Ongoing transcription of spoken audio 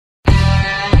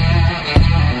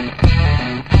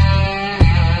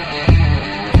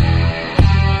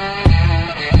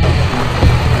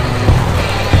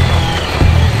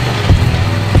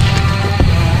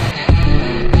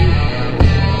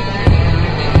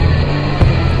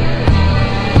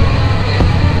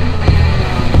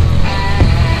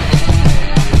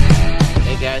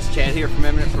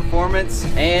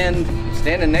Taurus and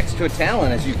standing next to a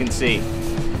Talon, as you can see.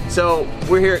 So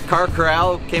we're here at Car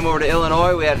Corral, came over to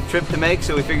Illinois. We had a trip to make,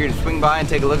 so we figured to swing by and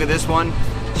take a look at this one,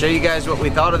 show you guys what we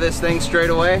thought of this thing straight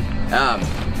away.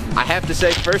 I have to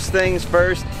say, first things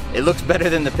first, it looks better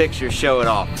than the pictures show it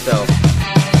off. So.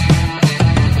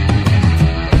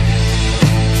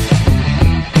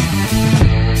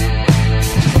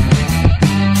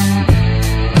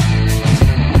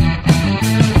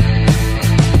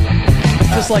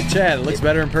 Just like Chad, it looks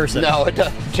better in person. No, it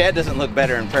does. Chad doesn't look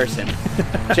better in person.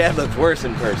 Chad looks worse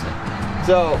in person.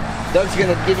 So Doug's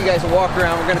gonna give you guys a walk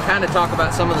around. We're gonna kind of talk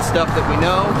about some of the stuff that we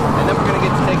know, and then we're gonna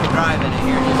get to take a drive in it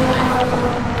here in just a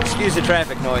minute. Excuse the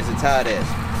traffic noise, it's how it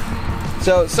is.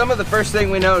 So some of the first thing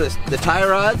we noticed, the tie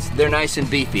rods, they're nice and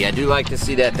beefy. I do like to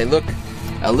see that. They look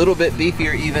a little bit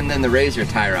beefier even than the Razor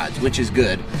tie rods, which is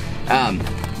good.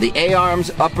 The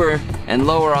A-arms, upper and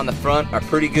lower on the front, are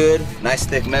pretty good. Nice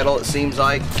thick metal, it seems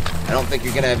like. I don't think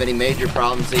you're gonna have any major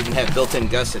problems. They even have built-in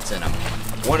gussets in them.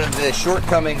 One of the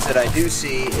shortcomings that I do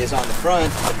see is on the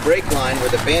front, the brake line where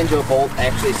the banjo bolt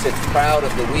actually sits proud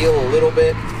of the wheel a little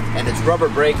bit, and its rubber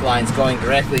brake line's going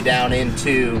directly down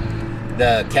into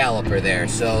the caliper there.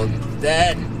 So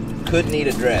that could need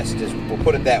addressed, we'll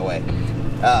put it that way.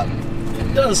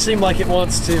 It does seem like it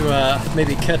wants to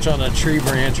maybe catch on a tree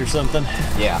branch or something.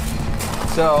 Yeah.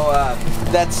 So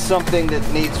that's something that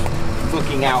needs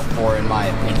looking out for, in my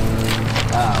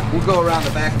opinion. We'll go around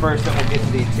the back first, then we'll get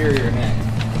to the interior next.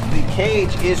 The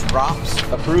cage is ROPS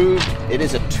approved. It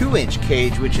is a 2-inch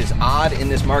cage, which is odd in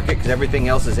this market because everything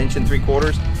else is 1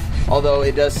 3/4. Although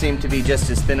it does seem to be just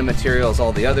as thin a material as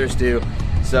all the others do.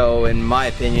 So in my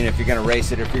opinion, if you're gonna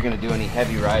race it or if you're gonna do any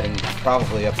heavy riding,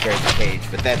 probably upgrade the cage.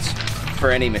 But that's for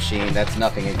any machine, that's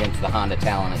nothing against the Honda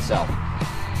Talon itself.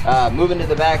 Moving to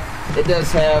the back, it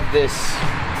does have this,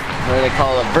 what do they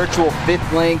call it, a virtual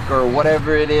fifth link or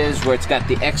whatever it is, where it's got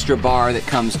the extra bar that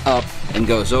comes up and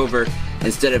goes over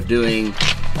instead of doing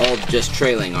all just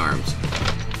trailing arms.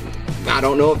 I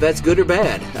don't know if that's good or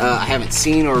bad. I haven't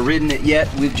seen or ridden it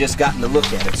yet. We've just gotten to look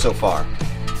at it so far.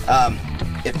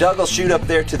 If Doug will shoot up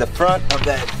there to the front of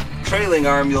that trailing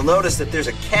arm, you'll notice that there's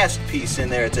a cast piece in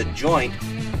there. It's a joint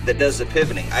that does the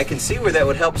pivoting. I can see where that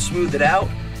would help smooth it out,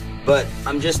 but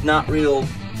I'm just not real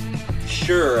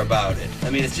sure about it.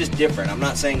 I mean, it's just different. I'm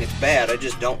not saying it's bad. I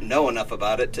just don't know enough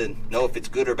about it to know if it's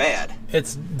good or bad.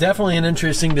 It's definitely an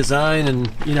interesting design,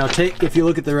 and you know, if you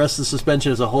look at the rest of the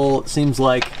suspension as a whole, it seems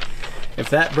like if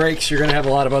that breaks, you're going to have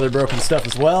a lot of other broken stuff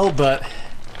as well. But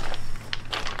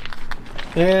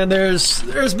and there's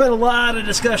been a lot of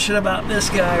discussion about this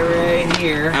guy right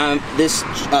here. This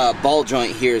ball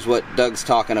joint here is what Doug's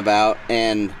talking about,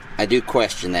 and I do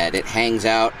question that. It hangs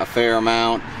out a fair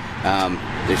amount.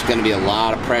 There's going to be a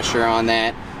lot of pressure on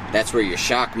that. That's where your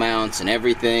shock mounts and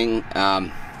everything.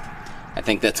 I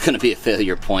think that's going to be a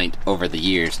failure point over the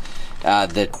years.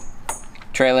 The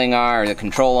trailing arm, or the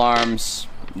control arms,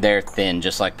 they're thin,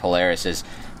 just like Polaris's.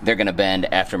 They're going to bend.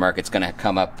 Aftermarket's going to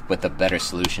come up with a better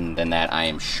solution than that, I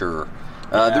am sure.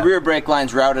 The rear brake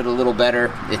line's routed a little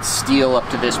better. It's steel up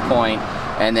to this point,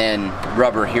 and then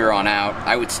rubber here on out.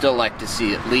 I would still like to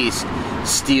see at least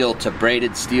steel to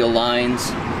braided steel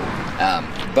lines,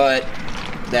 but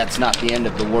that's not the end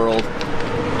of the world.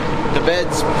 The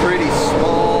bed's pretty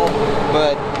small,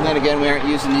 but then again, we aren't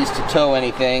using these to tow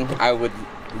anything. I would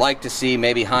like to see,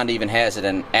 maybe Honda even has it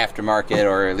in aftermarket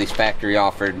or at least factory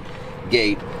offered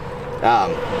gate.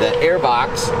 The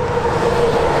airbox,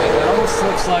 it almost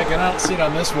looks like, and I don't see it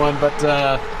on this one,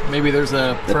 but maybe there's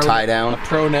a tie down, a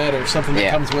Pro Net or something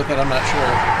that comes with it. I'm not sure.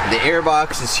 The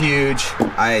airbox is huge.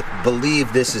 I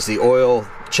believe this is the oil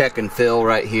check and fill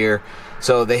right here,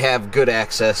 so they have good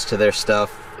access to their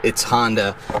stuff. It's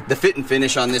Honda. The fit and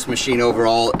finish on this machine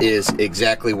overall is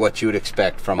exactly what you would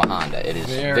expect from a Honda. It is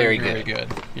very good. Very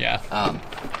good. Yeah.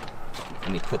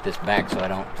 Let me put this back so I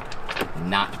don't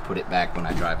not put it back when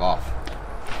I drive off.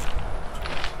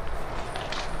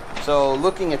 So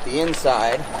looking at the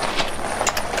inside,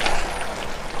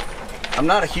 I'm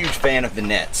not a huge fan of the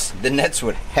nets. The nets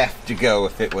would have to go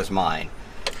if it was mine.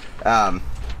 I'm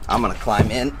gonna climb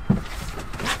in.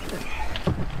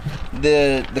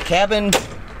 The cabin,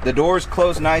 the doors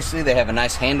close nicely. They have a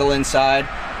nice handle inside.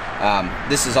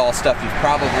 This is all stuff you've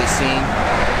probably seen.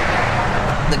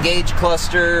 The gauge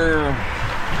cluster,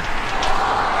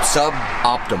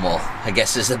 suboptimal, I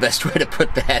guess is the best way to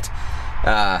put that.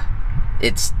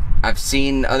 I've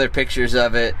seen other pictures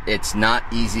of it. It's not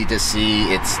easy to see.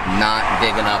 It's not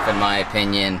big enough in my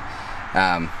opinion.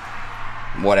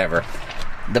 Whatever.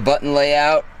 The button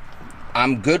layout,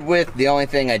 I'm good with. The only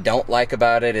thing I don't like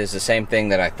about it is the same thing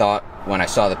that I thought when I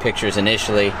saw the pictures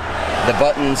initially. The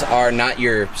buttons are not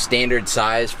your standard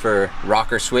size for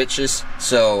rocker switches,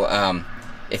 so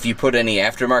if you put any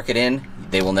aftermarket in,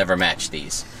 they will never match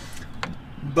these.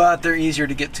 But they're easier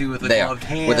to get to with a gloved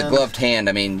hand. With a gloved hand,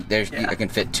 I mean, I can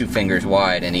fit 2 fingers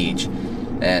wide in each.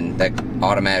 And that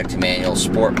automatic to manual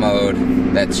sport mode,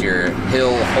 that's your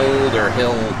hill hold or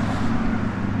hill,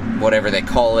 whatever they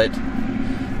call it.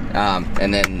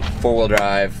 And then 4-wheel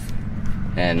drive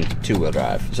and 2-wheel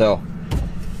drive. So,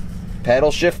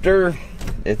 paddle shifter,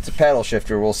 it's a paddle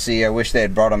shifter. We'll see. I wish they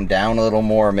had brought them down a little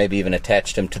more, maybe even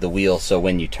attached them to the wheel so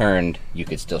when you turned, you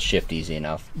could still shift easy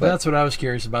enough. But that's what I was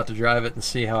curious about, to drive it and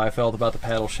see how I felt about the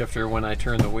paddle shifter when I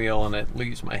turn the wheel and it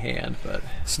leaves my hand. But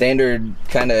standard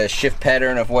kind of shift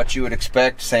pattern of what you would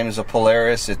expect, same as a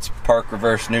Polaris. It's park,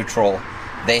 reverse, neutral.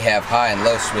 They have high and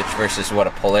low switch versus what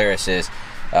a Polaris is.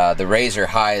 The Razor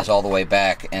high is all the way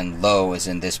back and low is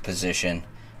in this position.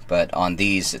 But on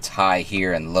these, it's high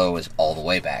here and low is all the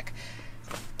way back.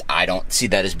 I don't see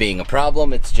that as being a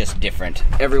problem. It's just different.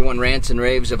 Everyone rants and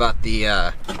raves about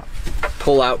the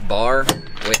pull-out bar,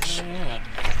 which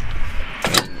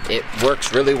it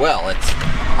works really well.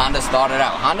 Honda's thought it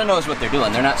out. Honda knows what they're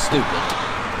doing. They're not stupid.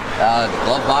 The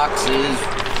glove box is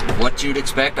what you'd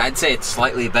expect. I'd say it's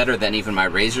slightly better than even my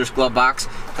Razor's glove box,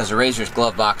 because the Razor's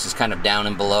glove box is kind of down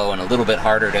and below and a little bit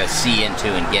harder to see into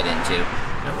and get into.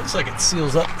 It looks like it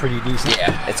seals up pretty decent.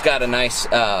 Yeah, it's got a nice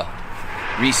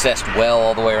recessed well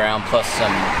all the way around, plus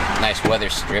some nice weather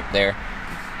strip there.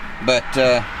 But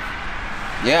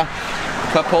yeah,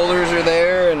 cup holders are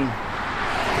there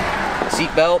and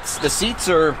seat belts. The seats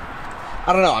are,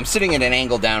 I don't know, I'm sitting at an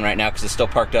angle down right now because it's still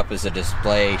parked up as a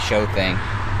display show thing.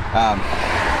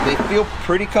 They feel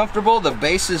pretty comfortable. The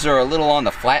bases are a little on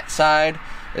the flat side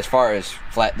as far as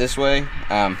flat this way.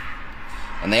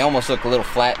 And they almost look a little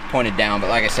flat pointed down,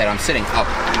 but like I said, I'm sitting up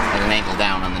at an angle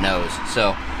down on the nose.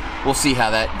 So we'll see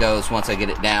how that goes once I get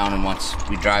it down and once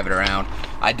we drive it around.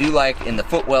 I do like in the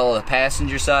footwell of the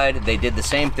passenger side, they did the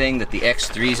same thing that the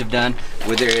X3s have done,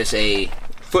 where there is a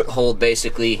foothold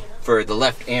basically for the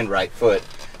left and right foot,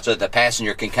 so that the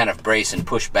passenger can kind of brace and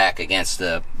push back against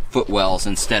the footwells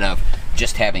instead of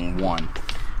just having one.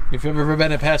 If you've ever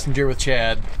been a passenger with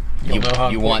Chad, you'll know how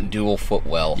you want dual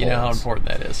footwell holds. You know how important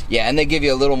that is. Yeah, and they give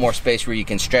you a little more space where you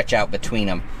can stretch out between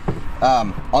them.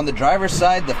 On the driver's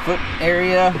side, the foot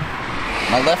area,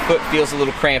 my left foot feels a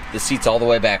little cramped. The seat's all the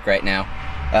way back right now.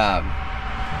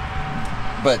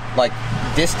 But like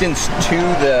distance to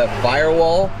the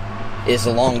firewall is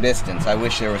a long distance. I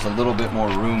wish there was a little bit more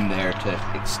room there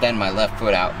to extend my left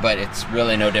foot out, but it's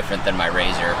really no different than my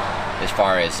Razor as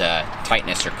far as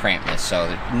tightness or crampness, so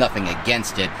there's nothing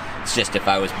against it. It's just if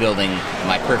I was building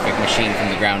my perfect machine from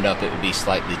the ground up, it would be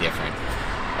slightly different.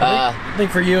 I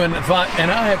think for you, and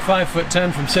I have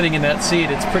 5'10" from sitting in that seat,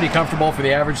 it's pretty comfortable for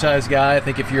the average size guy. I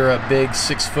think if you're a big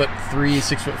 6'3",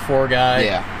 6'4" guy,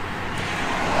 yeah,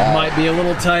 it might be a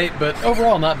little tight, but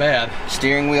overall not bad.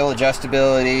 Steering wheel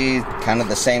adjustability, kind of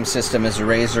the same system as a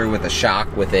Razor with a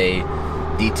shock with a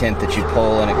detent that you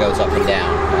pull and it goes up and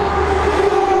down.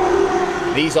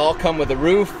 These all come with a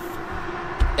roof.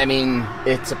 I mean,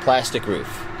 it's a plastic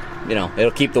roof. You know,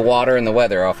 it'll keep the water and the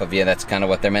weather off of you. That's kind of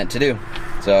what they're meant to do.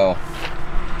 So,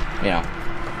 you know,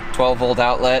 12-volt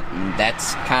outlet, and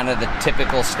that's kind of the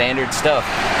typical standard stuff.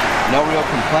 No real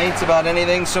complaints about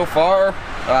anything so far.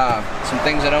 Some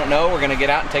things I don't know. We're going to get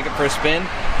out and take it for a spin.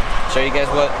 Show you guys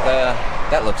what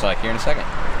that looks like here in a second.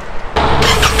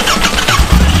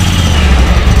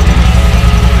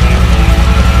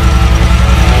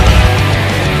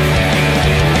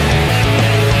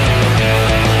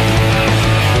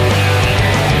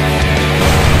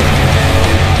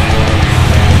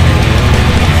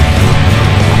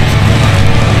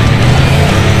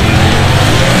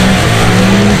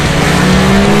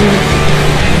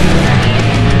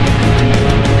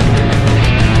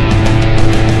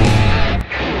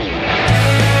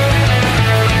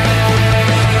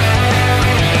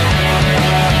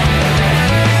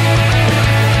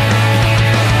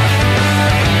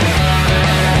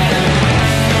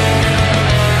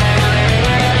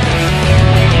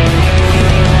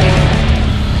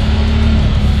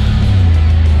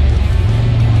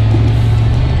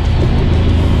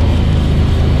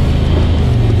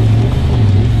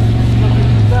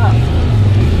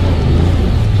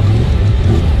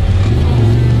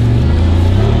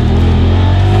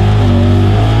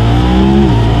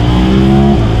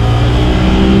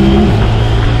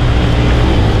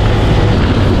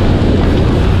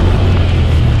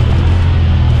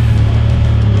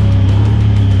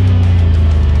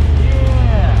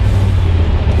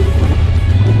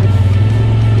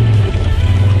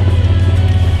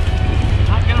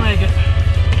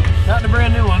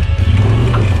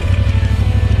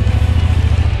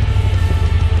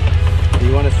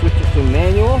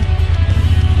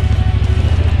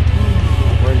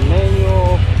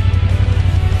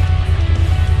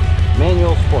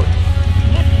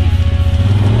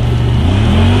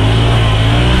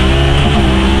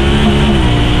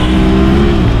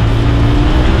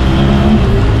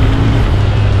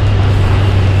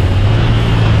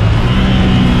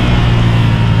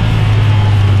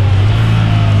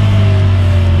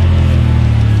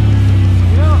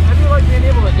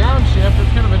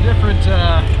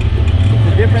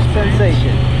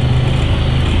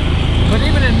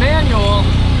 manual,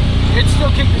 it still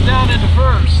kicked it down into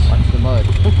first. Watch the mud.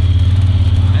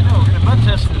 I know, we're gonna mud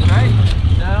test this, right?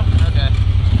 No? Okay.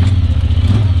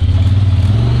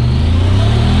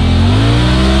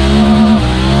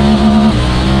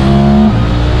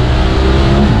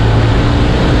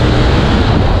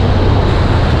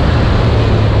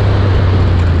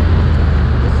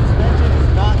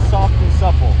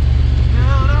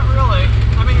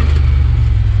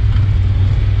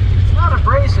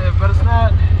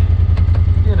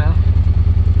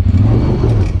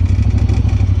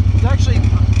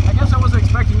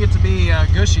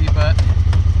 Gushy, but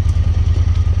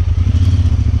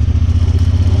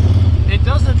it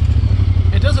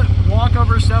doesn't walk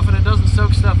over stuff, and it doesn't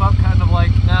soak stuff up, kind of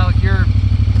like now you're,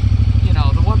 you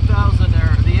know, the 1000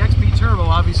 or the XP Turbo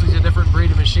obviously is a different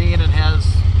breed of machine and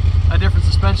has a different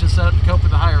suspension setup to cope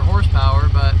with the higher horsepower,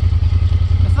 but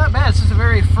it's not bad. It's just a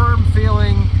very firm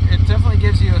feeling. It definitely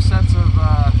gives you a sense of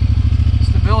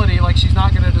stability, like she's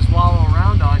not going to just wallow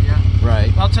around on you.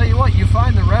 Right. I'll tell you what, you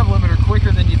find the rev limiter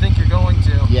quicker than you think you're going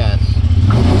to. Yes.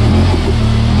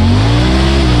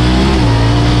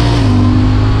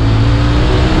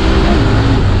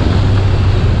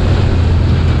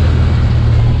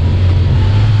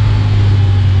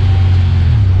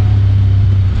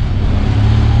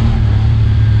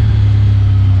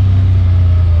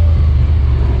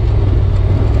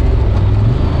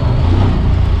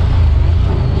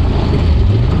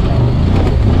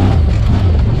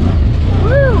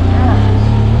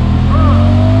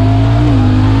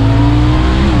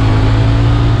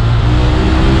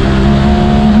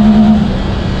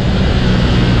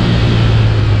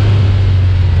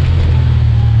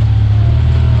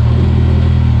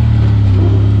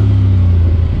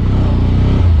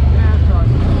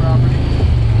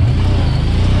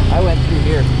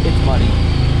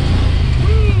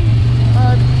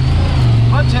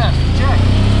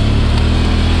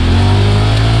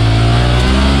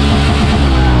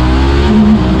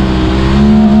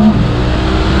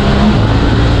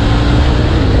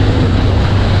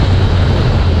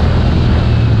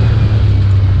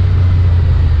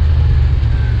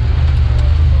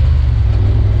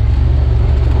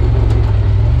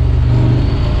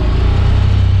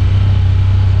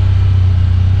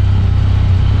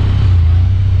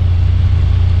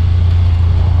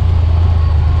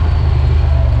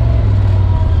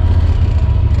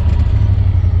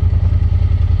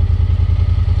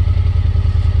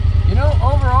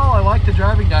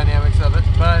 Driving dynamics of it,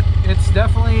 but it's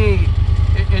definitely,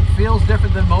 it feels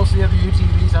different than most of the other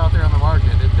UTVs out there on the market.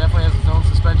 It definitely has its own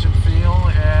suspension feel,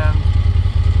 and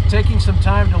taking some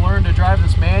time to learn to drive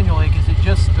this manually,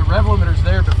 because the rev limiter's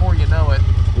there before you know it.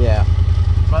 Yeah.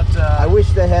 But I wish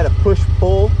they had a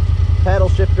push-pull paddle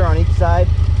shifter on each side.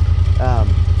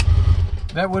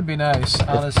 That would be nice,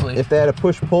 honestly. If they had a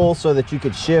push-pull so that you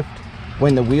could shift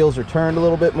when the wheels are turned a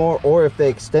little bit more, or if they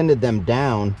extended them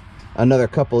down another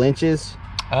couple inches.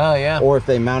 Oh yeah. Or if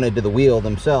they mounted to the wheel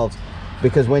themselves,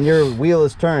 because when your wheel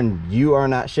is turned, you are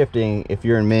not shifting if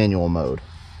you're in manual mode.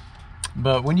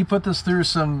 But when you put this through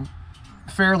some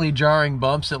fairly jarring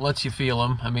bumps, it lets you feel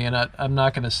them. I mean, I'm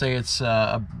not going to say it's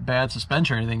a bad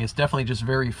suspension or anything. It's definitely just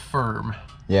very firm.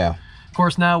 Yeah. Of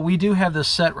course, now we do have this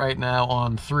set right now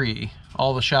on 3.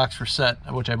 All the shocks were set,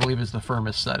 which I believe is the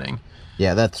firmest setting.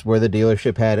 Yeah, that's where the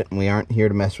dealership had it, and we aren't here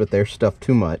to mess with their stuff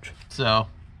too much. So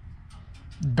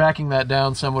backing that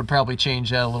down some would probably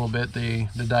change that a little bit, the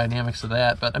dynamics of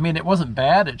that. But I mean, it wasn't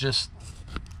bad. It just,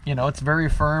 you know, it's very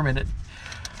firm, and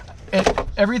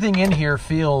everything in here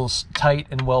feels tight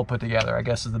and well put together, I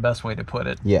guess is the best way to put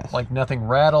it. Yes. Like nothing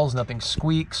rattles, nothing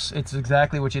squeaks. It's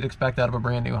exactly what you'd expect out of a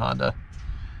brand new Honda.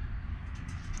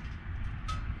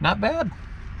 Not bad.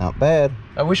 Not bad.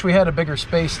 I wish we had a bigger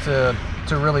space to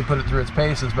really put it through its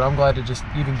paces, but I'm glad to just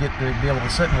even get to be able to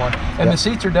sit in one. And the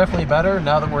seats are definitely better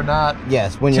now that we're not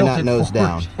when you're not nose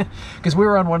down. Because we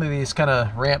were on one of these kind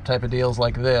of ramp type of deals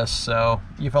like this, so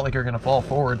you felt like you're going to fall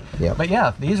forward. Yep. But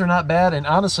yeah, these are not bad. And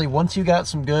honestly, once you got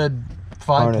some good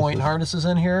 5-point harnesses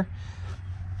in here,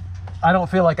 I don't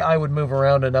feel like I would move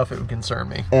around enough it would concern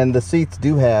me. And the seats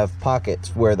do have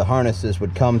pockets where the harnesses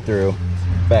would come through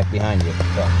back behind you.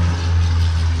 So.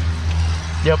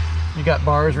 Yep, you got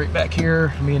bars right back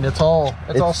here. I mean, it's all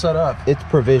set up. It's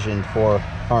provisioned for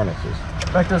harnesses.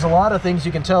 In fact, there's a lot of things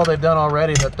you can tell they've done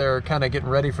already that they're kind of getting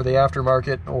ready for the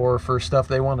aftermarket or for stuff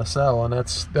they want to sell, and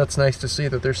that's nice to see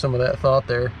that there's some of that thought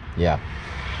there. Yeah.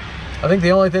 I think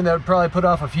the only thing that would probably put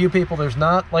off a few people, there's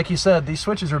not, like you said, these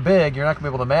switches are big, you're not going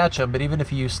to be able to match them, but even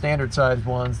if you use standard sized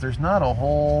ones, there's not a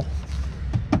whole,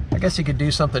 I guess you could do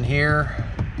something here.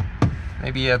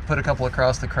 Maybe put a couple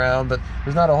across the crown, but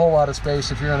there's not a whole lot of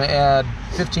space if you're going to add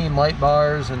 15 light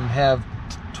bars and have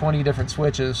 20 different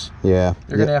switches. Yeah.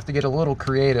 You're going to have to get a little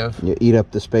creative. You eat up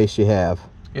the space you have.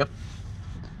 Yep.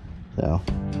 So,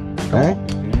 cool. All right.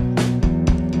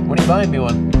 When are you buying me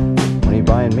one? When are you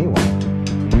buying me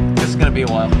one? This is going to be a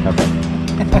while. Okay.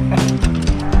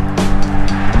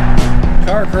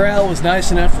 Car Corral was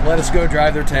nice enough to let us go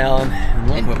drive their Talon,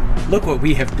 and look what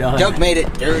we have done. Doug made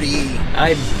it dirty.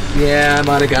 I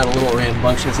might have got a little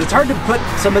rambunctious. It's hard to put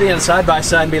somebody on a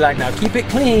side-by-side and be like, now keep it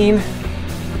clean.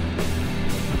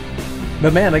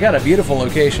 But man, they got a beautiful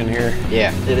location here.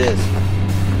 Yeah, it is.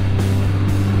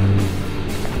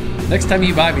 Next time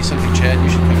you buy me something, Chad, you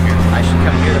should come here. I should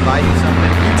come here to buy you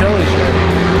something. You totally should.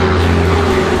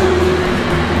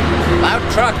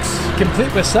 Loud trucks.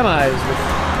 Complete with semis with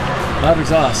loud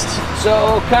exhaust.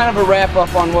 So, kind of a wrap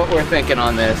up on what we're thinking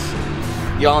on this.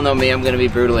 You all know me, I'm going to be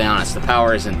brutally honest. The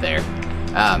power isn't there.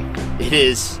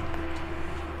 It's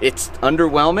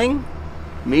underwhelming,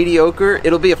 mediocre.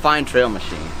 It'll be a fine trail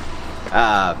machine.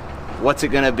 What's it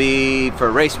going to be for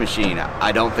a race machine?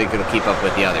 I don't think it'll keep up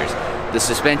with the others. The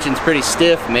suspension's pretty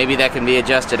stiff. Maybe that can be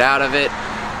adjusted out of it.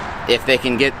 If they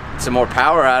can get some more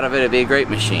power out of it, it'd be a great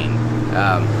machine.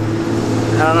 I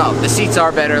don't know. The seats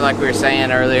are better, like we were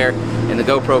saying earlier in the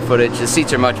GoPro footage. The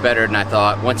seats are much better than I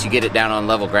thought. Once you get it down on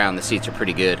level ground, the seats are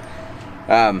pretty good.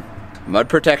 Mud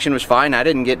protection was fine. I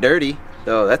didn't get dirty,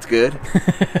 so that's good.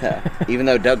 Even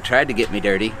though Doug tried to get me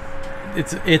dirty.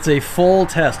 It's a full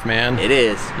test, man. It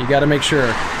is. You got to make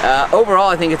sure. Overall,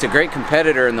 I think it's a great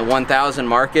competitor in the 1000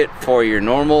 market for your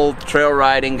normal trail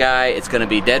riding guy. It's going to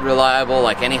be dead reliable,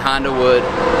 like any Honda would.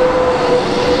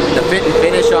 The fit and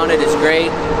finish on it is great.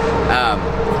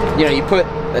 You know, you put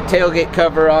a tailgate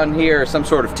cover on here, or some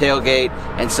sort of tailgate,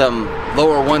 and some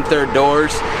lower 1/3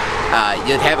 doors.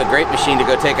 You'd have a great machine to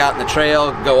go take out in the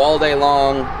trail, go all day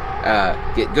long,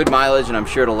 get good mileage, and I'm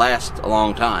sure it'll last a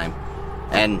long time.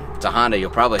 And it's a Honda, you'll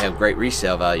probably have great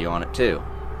resale value on it too.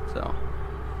 So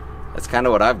that's kind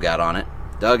of what I've got on it.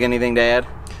 Doug, anything to add?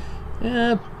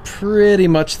 Yeah, pretty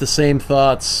much the same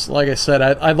thoughts. Like I said,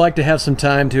 I'd like to have some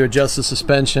time to adjust the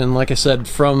suspension. Like I said,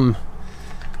 from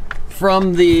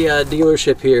the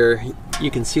dealership here,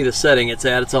 you can see the setting it's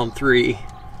at. It's on 3.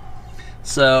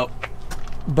 So,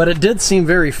 but it did seem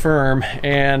very firm,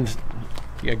 and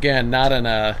again, not in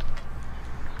a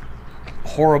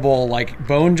horrible, like,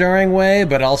 bone-jarring way,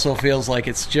 but also feels like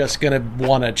it's just gonna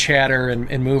want to chatter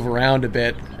and move around a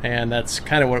bit, and that's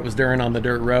kind of what it was doing on the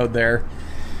dirt road there.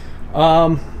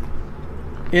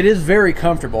 It is very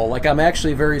comfortable. Like, I'm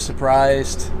actually very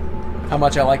surprised how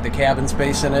much I like the cabin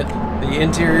space in it. The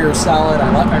interior is solid. I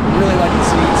really like the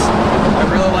seats. I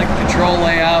really like the control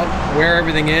layout, where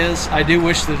everything is. I do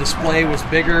wish the display was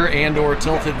bigger and or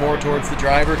tilted more towards the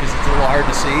driver, because it's a little hard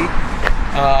to see.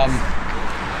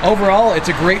 Overall, it's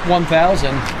a great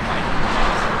 1000.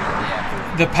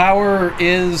 The power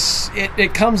is,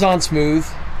 it comes on smooth.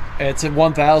 It's a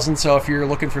 1000, so if you're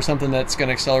looking for something that's going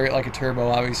to accelerate like a turbo,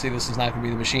 obviously this is not going to be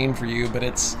the machine for you, but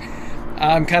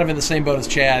I'm kind of in the same boat as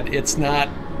Chad. It's not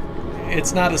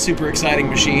a super exciting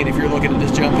machine. If you're looking to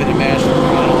just jump in and mash it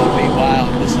and be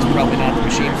wild, this is probably not the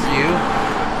machine for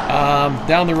you.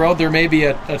 Down the road, there may be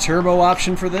a turbo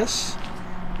option for this,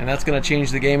 and that's going to change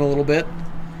the game a little bit.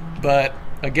 But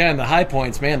again, the high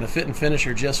points, man, the fit and finish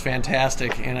are just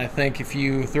fantastic, and I think if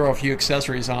you throw a few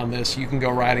accessories on this, you can go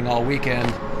riding all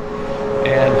weekend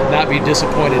and not be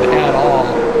disappointed at all.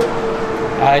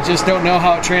 I just don't know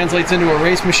how it translates into a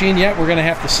race machine yet. We're going to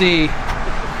have to see.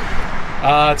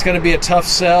 It's going to be a tough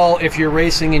sell if you're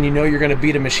racing and you know you're going to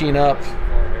beat a machine up.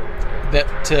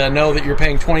 To know that you're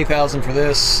paying $20,000 for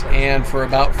this, and for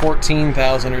about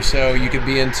 $14,000 or so, you could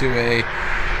be into a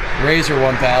Razor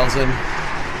 1000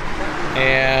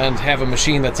 and have a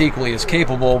machine that's equally as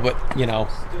capable, but you know,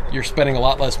 you're spending a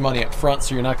lot less money up front,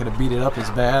 so you're not going to beat it up as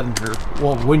bad.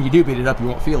 Well, when you do beat it up, you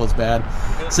won't feel as bad.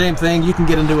 Same thing, you can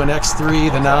get into an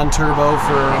X3, the non-turbo,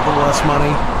 for a little less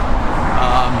money.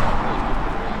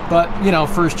 But, you know,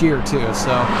 first year too,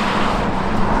 so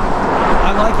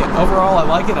I like it. Overall, I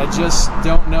like it. I just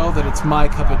don't know that it's my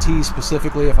cup of tea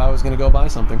specifically if I was going to go buy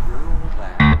something.